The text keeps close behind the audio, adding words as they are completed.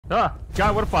Ah, guy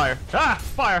with a fire. Ah,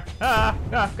 fire.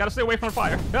 Gotta stay away from the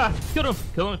fire. Ah, kill him,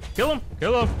 kill him, kill him,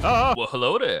 kill him. Ah. Well,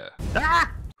 hello there.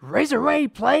 Ah,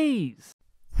 RRPlayz.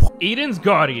 Eden's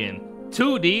Guardian.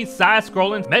 2D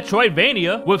side-scrolling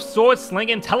Metroidvania with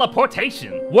sword-slinging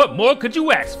teleportation. What more could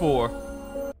you ask for?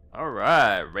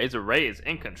 Alright, RRPlayz is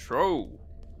in control.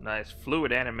 Nice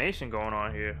fluid animation going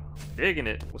on here. Digging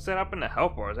it. What's that up in the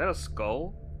health bar? Is that a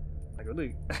skull? Like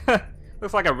really?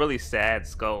 Looks like a really sad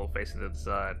skull facing to the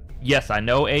side. Yes, I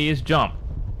know A is jump.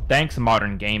 Thanks,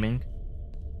 modern gaming.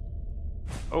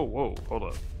 Oh, whoa, hold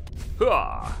up.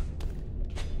 Hua!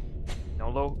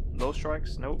 No low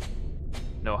strikes? Nope.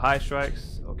 No high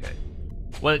strikes? Okay.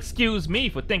 Well, excuse me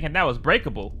for thinking that was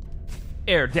breakable.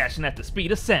 Air dashing at the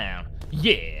speed of sound.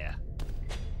 Yeah!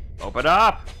 Open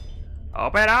up!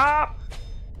 Open up!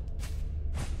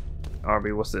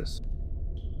 RB, what's this?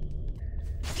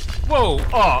 Whoa!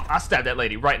 Oh, I stabbed that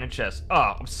lady right in the chest.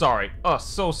 Oh, I'm sorry. Oh,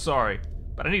 so sorry.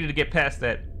 But I needed to get past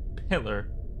that pillar.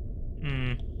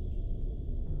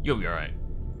 You'll be alright.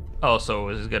 Oh, so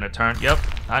is it gonna turn? Yep,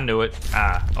 I knew it.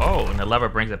 Ah, oh, and the lever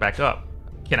brings it back up.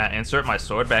 Can I insert my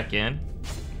sword back in?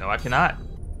 No, I cannot.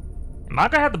 Am I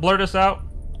gonna have to blur this out?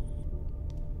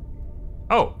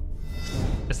 Oh,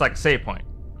 it's like a save point.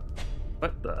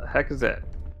 What the heck is that?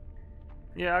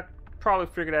 Yeah, I probably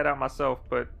figured that out myself,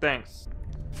 but thanks.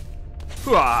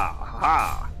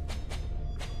 Ha!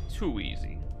 Too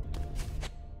easy.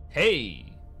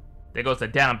 Hey, there goes the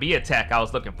down B attack I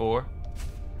was looking for.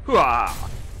 Wow,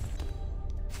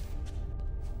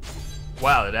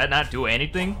 did that not do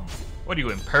anything? What are you,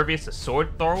 impervious to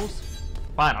sword throws?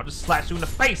 Fine, I'll just slash you in the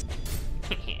face.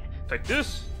 Take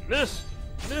this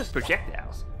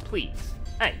projectiles, please.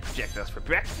 I ain't projectiles for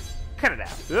breakfast. Cut it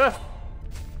out. Ugh.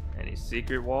 Any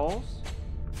secret walls?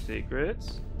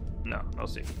 Secrets? No, no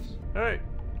secrets. Hey,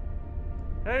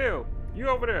 you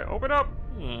over there? Open up.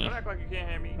 Don't act like you can't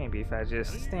hear me. Maybe if I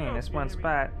just stay in this one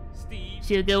spot, Steve,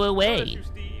 she'll go away. You,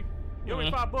 Steve. You owe me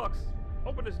 $5.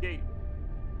 Open this gate.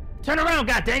 Turn around,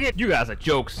 goddammit! You guys are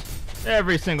jokes.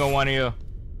 Every single one of you.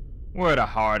 We're the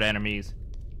hard enemies.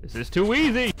 This is too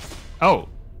easy. Oh,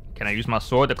 can I use my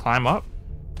sword to climb up?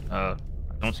 I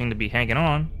don't seem to be hanging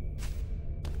on.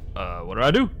 What do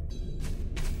I do?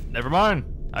 Never mind.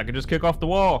 I can just kick off the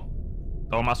wall.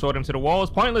 Throwing my sword into the wall is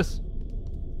pointless.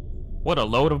 What a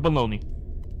load of baloney.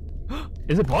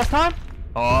 Is it boss time?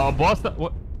 Oh, boss time.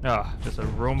 What? Ah, just a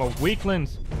room of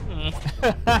weaklings.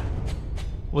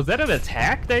 Was that an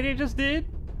attack that he just did?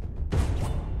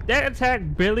 That attack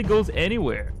barely goes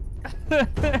anywhere.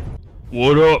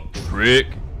 What up, trick?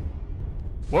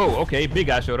 Whoa, okay, big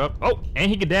guy showed up. Oh,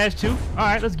 and he can dash too?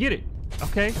 Alright, let's get it.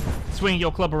 Okay, swing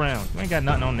your club around. You ain't got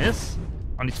nothing on this.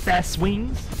 On these fast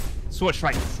swings. Sword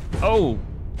strikes. Oh,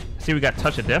 I see we got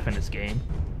touch of death in this game.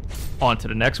 On to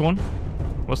the next one.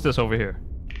 What's this over here?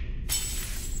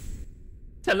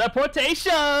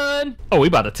 Teleportation! Oh, we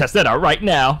about to test that out right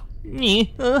now.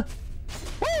 Woo!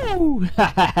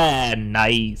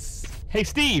 Nice. Hey,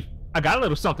 Steve, I got a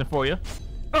little something for you.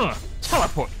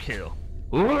 Teleport kill.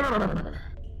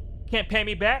 Can't pay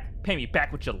me back? Pay me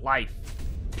back with your life.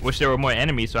 Wish there were more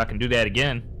enemies so I can do that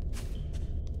again.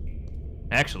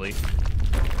 Actually,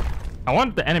 I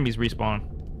want the enemies respawn.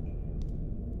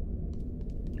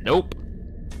 Nope.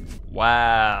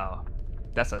 Wow.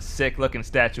 That's a sick looking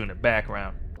statue in the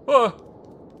background.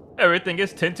 Oh, everything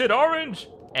is tinted orange.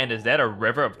 And is that a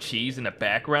river of cheese in the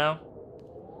background?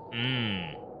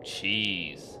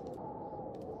 Cheese.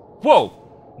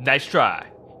 Whoa, nice try.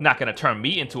 Not gonna turn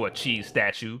me into a cheese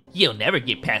statue. You'll never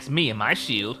get past me and my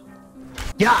shield.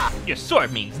 Yeah, your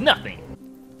sword means nothing.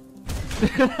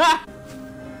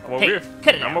 I'm over here.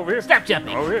 Cut it out. I'm over here. Stop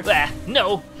jumping. I'm over here.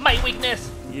 No, my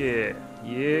weakness. Yeah.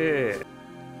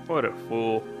 What a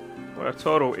fool. What a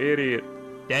total idiot.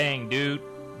 Dang, dude.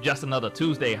 Just another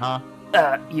Tuesday, huh?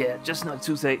 yeah, just another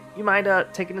Tuesday. You mind,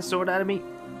 taking the sword out of me?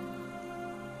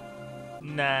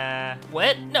 Nah.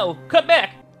 What? No, come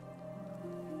back.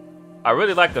 I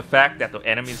really like the fact that the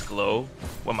enemies glow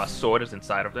when my sword is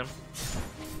inside of them.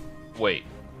 Wait.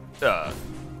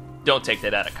 Don't take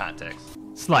that out of context.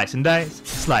 Slice and dice,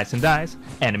 slice and dice.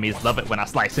 Enemies love it when I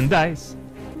slice and dice.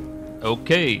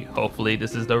 Okay, hopefully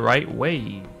this is the right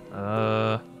way.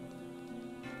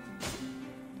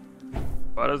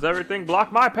 Why does everything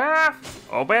block my path?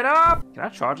 Open up! Can I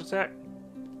charge attack?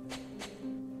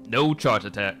 No charge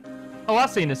attack. Oh, I've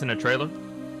seen this in a trailer.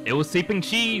 It was seeping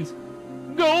cheese.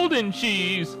 Golden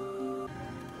cheese.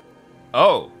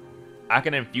 Oh, I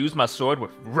can infuse my sword with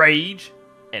rage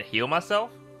and heal myself?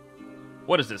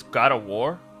 What is this, God of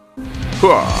War?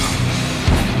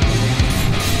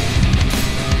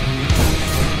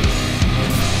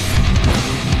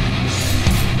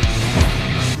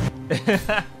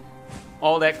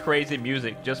 All that crazy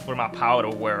music just for my power to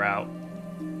wear out.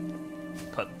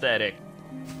 Pathetic.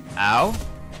 Ow.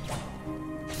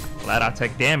 Glad I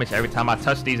take damage every time I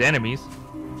touch these enemies,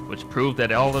 which proves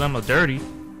that all of them are dirty.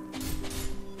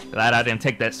 Glad I didn't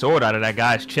take that sword out of that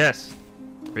guy's chest.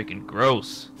 Freaking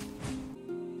gross.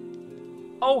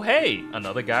 Oh hey,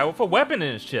 another guy with a weapon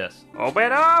in his chest.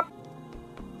 Open up!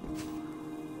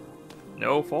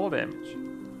 No fall damage.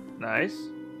 Nice.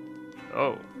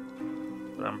 Oh.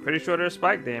 But I'm pretty sure there's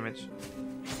spike damage.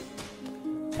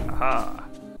 Aha.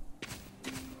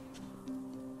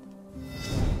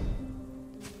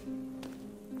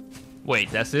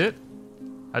 Wait, that's it?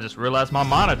 I just realized my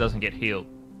mana doesn't get healed.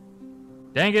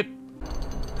 Dang it.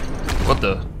 What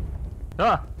the?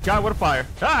 Ah, guy with a fire.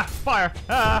 Ah, fire.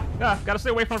 Gotta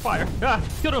stay away from the fire. Ah,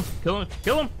 kill him, kill him,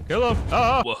 kill him, kill him.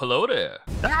 Well, hello there.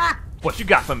 Ah, what you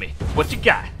got for me? What you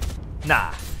got?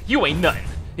 Nah, you ain't nothing.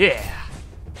 Yeah.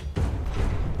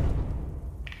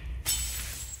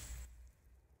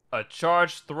 A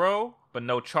charge throw, but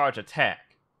no charge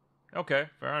attack. Okay,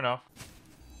 fair enough.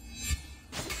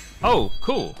 Oh,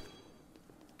 cool.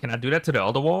 Can I do that to the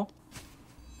other wall?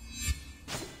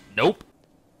 Nope.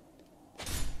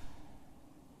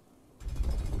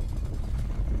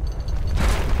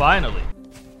 Finally.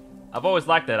 I've always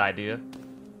liked that idea.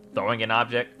 Throwing an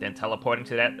object, then teleporting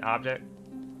to that object.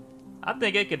 I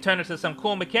think it could turn into some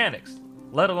cool mechanics,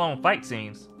 let alone fight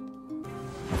scenes.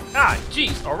 Ah,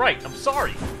 jeez, alright, I'm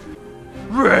sorry.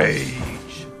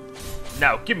 Rage!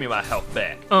 Now give me my health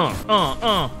back.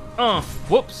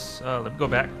 Whoops. Let me go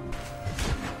back.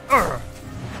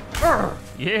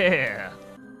 Yeah.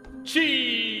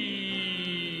 Cheese!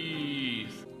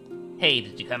 Hey,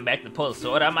 did you come back to pull a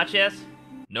sword out of my chest?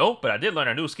 No, but I did learn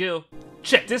a new skill.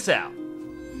 Check this out.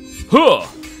 Huh!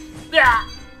 Ah!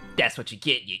 That's what you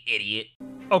get, you idiot.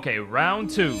 Okay, round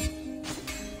 2.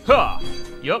 Huh!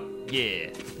 Yup,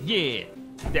 yeah, yeah.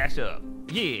 Dash up,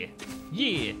 yeah,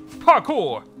 yeah.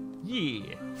 Parkour,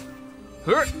 yeah.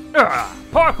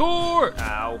 Parkour!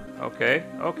 Ow. Okay,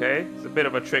 okay. It's a bit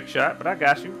of a trick shot, but I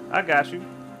got you. I got you.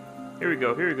 Here we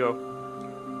go, here we go.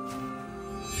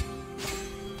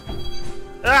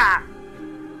 Ah!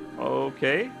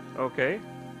 Okay, okay.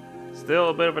 Still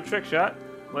a bit of a trick shot.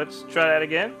 Let's try that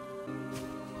again.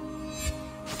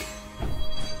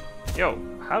 Yo,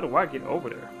 how do I get over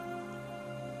there?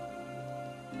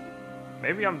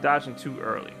 Maybe I'm dodging too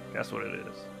early. That's what it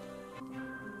is.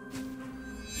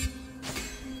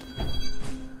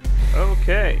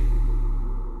 Okay.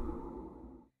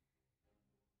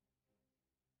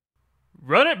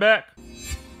 Run it back.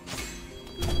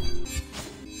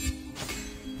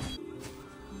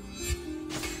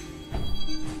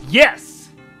 Yes!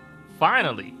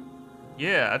 Finally.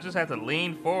 Yeah, I just have to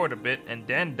lean forward a bit and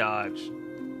then dodge.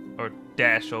 Or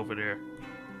dash over there.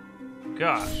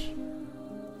 Gosh.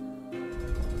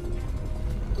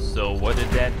 So what did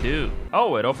that do?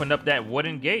 Oh, it opened up that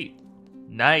wooden gate.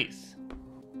 Nice.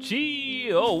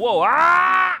 Cheese! Oh, whoa!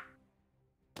 Ah!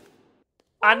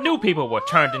 I knew people were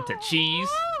turned into cheese.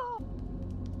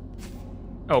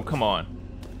 Oh, come on.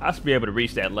 I should be able to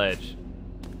reach that ledge.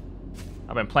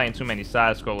 I've been playing too many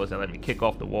side scrollers that let me kick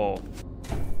off the wall.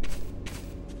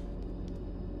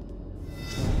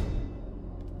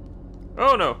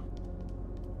 Oh no!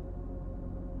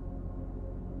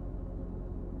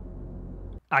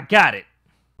 I got it!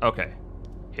 Okay,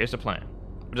 here's the plan.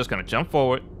 I'm just gonna jump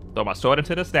forward, throw my sword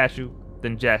into the statue,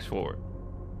 then dash forward.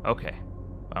 Okay,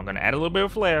 I'm gonna add a little bit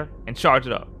of flair and charge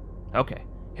it up. Okay,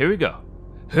 here we go.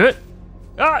 Hit!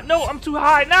 Ah, no, I'm too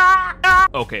high! Nah! Ah!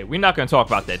 Okay, we're not gonna talk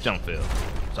about that jump fail,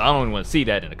 so I don't even want to see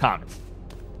that in the comments.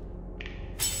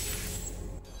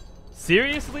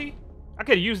 Seriously? I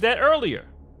could've used that earlier.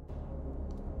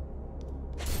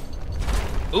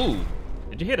 Ooh,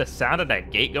 did you hear the sound of that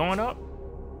gate going up?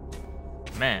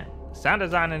 Man, the sound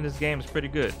design in this game is pretty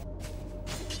good.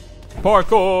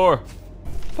 Parkour!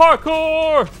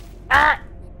 Parkour! Ah!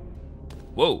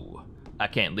 Whoa, I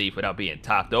can't leave without being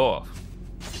topped off.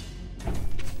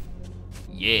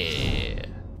 Yeah.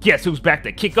 Guess who's back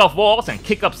to kick off walls and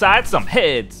kick upside some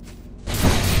heads?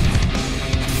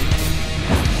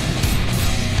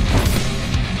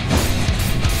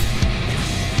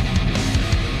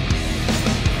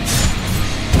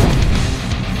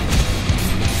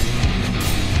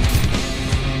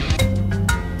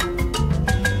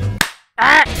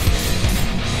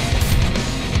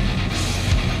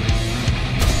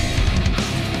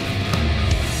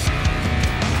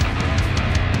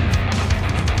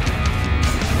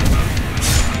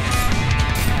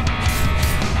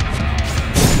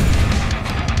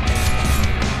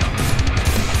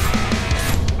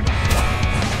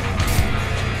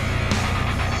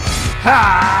 Your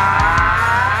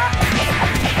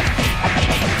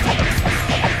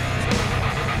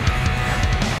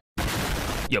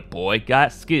boy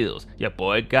got skills. Your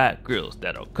boy got grills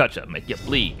that'll cut you, make you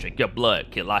bleed, drink your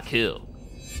blood, kill I kill.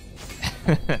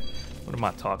 What am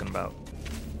I talking about?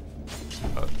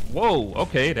 Whoa,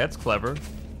 okay, that's clever.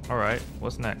 All right,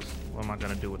 what's next? What am I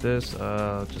gonna do with this?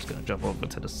 Just gonna jump over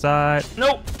to the side.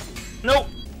 Nope, nope,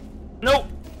 nope,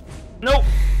 nope.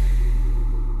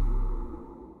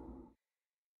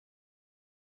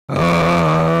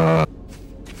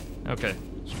 Okay,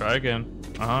 let's try again.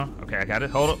 Okay, I got it.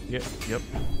 Hold up. Yep, yep.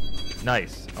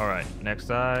 Nice. All right, next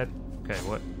side. Okay,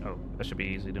 what? Oh, that should be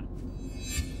easy to.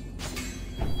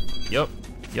 Yep,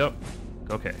 yep.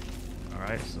 Okay. All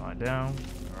right, slide down.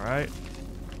 All right.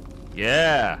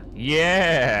 Yeah,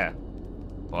 yeah.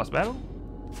 Boss battle?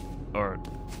 Or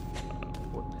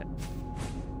what?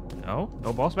 No,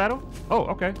 no boss battle. Oh,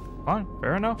 okay, fine,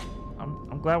 fair enough.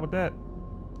 I'm glad with that.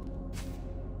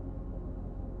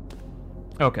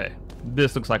 Okay,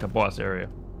 this looks like a boss area.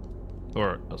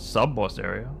 Or a sub-boss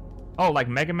area. Oh, like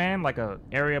Mega Man? Like a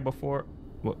area before?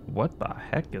 What the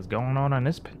heck is going on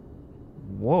this pin?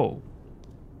 Whoa.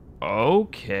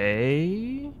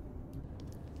 Okay.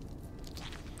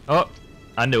 Oh,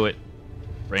 I knew it.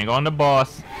 Bring on the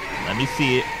boss. Let me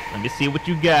see it. Let me see what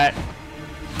you got.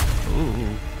 Ooh.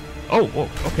 Oh, whoa,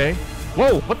 okay.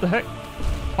 Whoa, what the heck?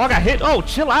 Oh, I got hit. Oh,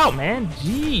 chill out, man.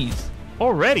 Jeez.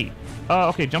 Already.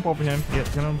 Okay, jump over him. Yeah,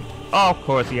 get him. Oh, of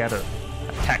course, he had to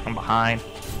attack from behind.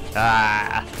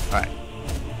 Ah, alright.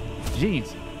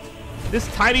 Jeez. This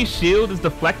tiny shield is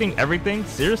deflecting everything?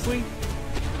 Seriously?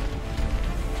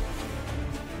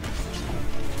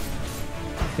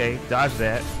 Okay, dodge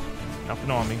that.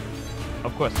 Nothing on me.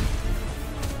 Of course.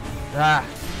 Ah.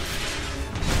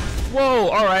 Whoa,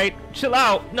 alright. Chill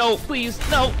out. No, please.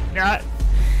 No. God.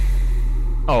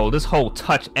 Oh, this whole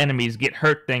touch enemies get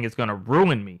hurt thing is gonna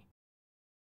ruin me.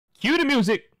 Cue the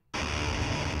music.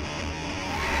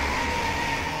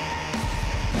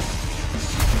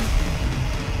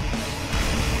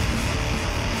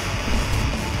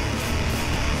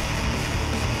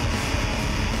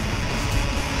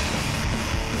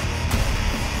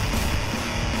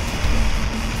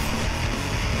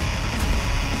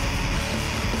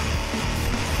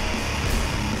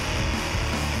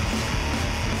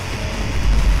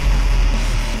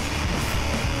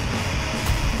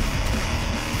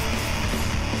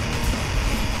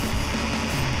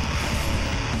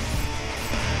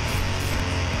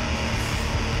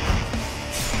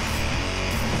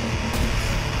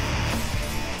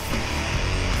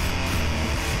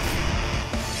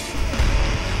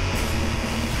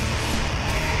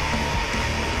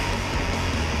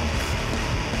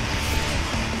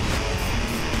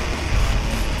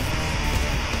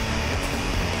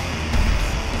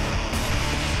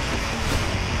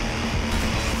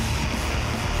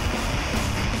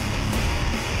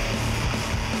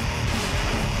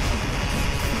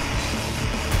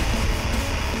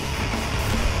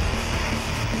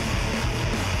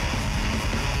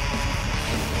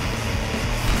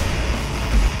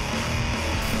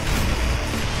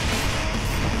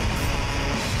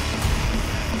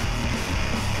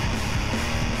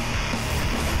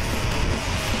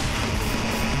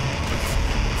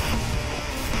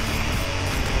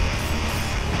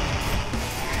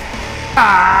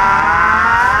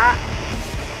 Ah!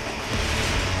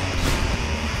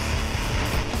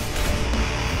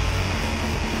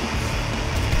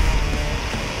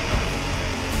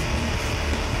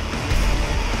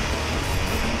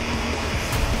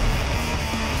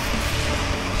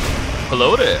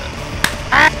 Hello there.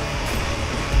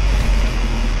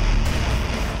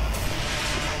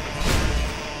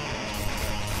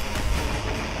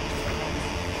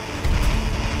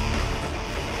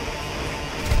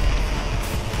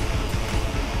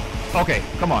 Okay,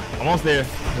 come on. Almost there.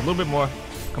 Just a little bit more.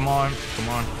 Come on. Come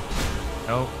on.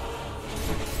 No.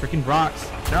 Freaking rocks.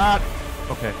 Not.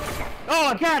 Okay. Oh,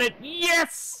 I got it.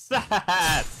 Yes!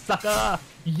 Sucker.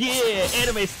 Yeah,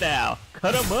 anime style.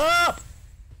 Cut him up.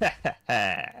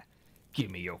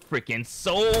 Give me your freaking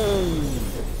soul.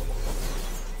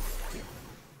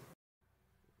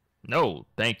 No,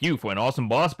 thank you for an awesome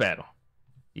boss battle.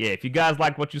 Yeah, if you guys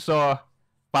like what you saw,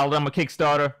 follow them on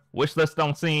Kickstarter, wishlist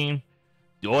on scene.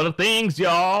 Do all the things,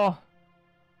 y'all.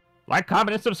 Like,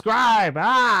 comment, and subscribe.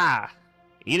 Ah,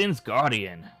 Eden's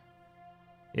Guardian.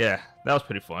 Yeah, that was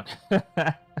pretty fun.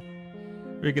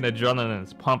 Freaking adrenaline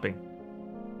is pumping.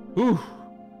 Whew.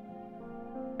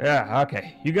 Yeah,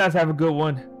 okay. You guys have a good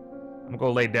one. I'm gonna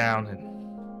go lay down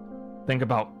and think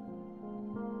about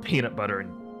peanut butter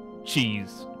and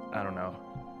cheese. I don't know.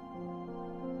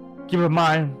 Give it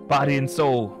mind, body, and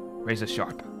soul. razor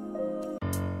sharp.